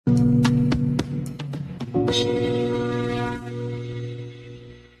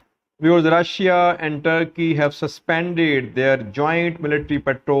Viewers, Russia and Turkey have suspended their joint military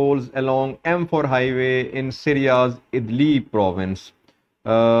patrols along M4 highway in Syria's Idlib province.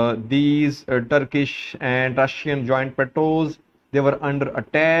 These Turkish and Russian joint patrols, they were under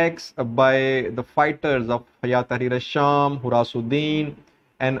attacks by the fighters of Hayat Tahrir al Sham, Hurras al Din,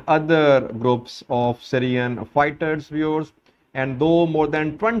 and other groups of Syrian fighters, viewers. And though more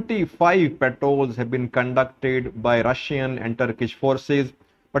than 25 patrols have been conducted by Russian and Turkish forces,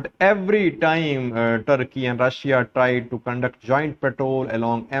 but every time Turkey and Russia tried to conduct joint patrol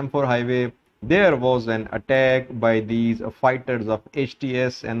along M4 highway, there was an attack by these fighters of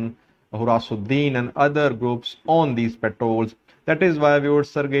HTS and Hurras al Din and other groups on these patrols. That is why viewers,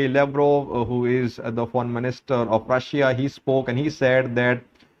 Sergei Lavrov, who is the Foreign Minister of Russia, he spoke and he said that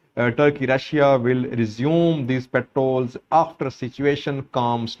Turkey, Russia will resume these patrols after situation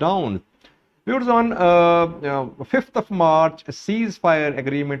calms down. Viewers, on 5th of March, a ceasefire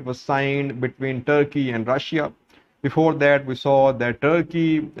agreement was signed between Turkey and Russia. Before that, we saw that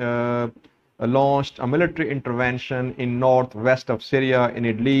Turkey launched a military intervention in northwest of Syria in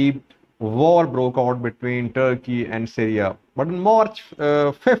Idlib. War broke out between Turkey and Syria. But on March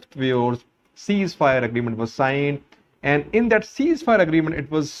 5th, viewers, ceasefire agreement was signed. And in that ceasefire agreement, it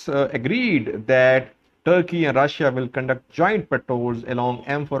was agreed that Turkey and Russia will conduct joint patrols along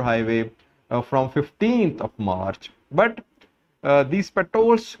M4 highway from 15th of March. But these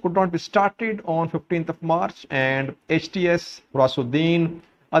patrols could not be started on 15th of March, and HTS, Hurras al Din,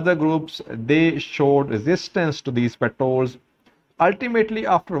 other groups, they showed resistance to these patrols. Ultimately,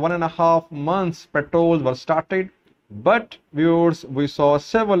 after 1.5 months, patrols were started. But viewers, we saw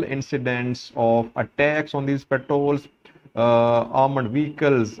several incidents of attacks on these patrols. Armored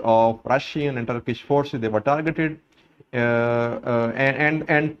vehicles of Russian and Turkish forces, they were targeted.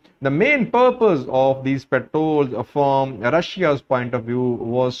 And the main purpose of these patrols from Russia's point of view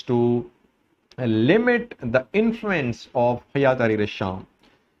was to limit the influence of Hayat Tahrir al Sham.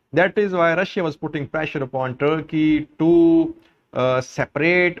 That is why Russia was putting pressure upon Turkey to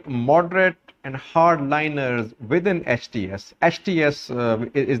separate moderate and hardliners within HTS. HTS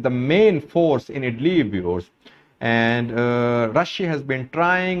is the main force in Idlib, viewers, and Russia has been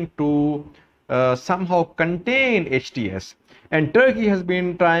trying to somehow contain HTS, and Turkey has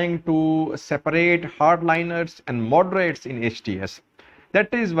been trying to separate hardliners and moderates in HTS.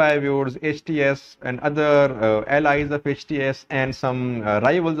 That is why, viewers, HTS and other allies of HTS and some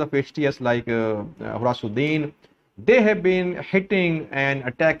rivals of HTS like Hurras al Din, they have been hitting and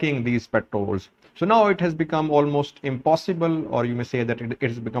attacking these patrols. So now it has become almost impossible, or you may say that it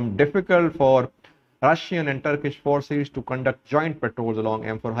has become difficult for Russian and Turkish forces to conduct joint patrols along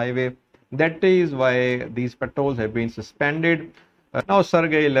M4 highway. That is why these patrols have been suspended. Now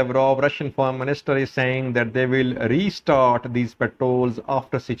Sergei Lavrov, Russian Foreign Minister, is saying that they will restart these patrols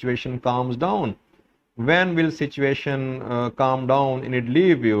after situation calms down. When will situation calm down in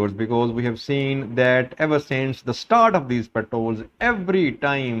Idlib, viewers? Because we have seen that ever since the start of these patrols, every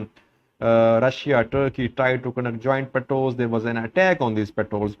time Russia, Turkey tried to conduct joint patrols, there was an attack on these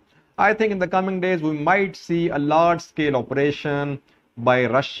patrols. I think in the coming days, we might see a large-scale operation by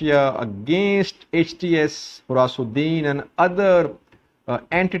Russia against HTS, Hurras al Din, and other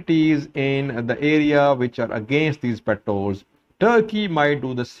entities in the area which are against these patrols. Turkey might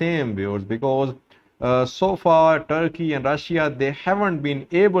do the same, viewers, because so far Turkey and Russia, they haven't been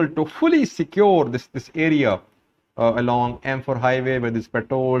able to fully secure this area along M4 highway where these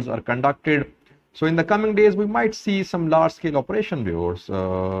patrols are conducted. So in the coming days, we might see some large-scale operation, viewers,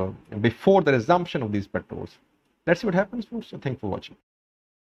 before the resumption of these patrols. Let's see what happens, folks. So thanks for watching.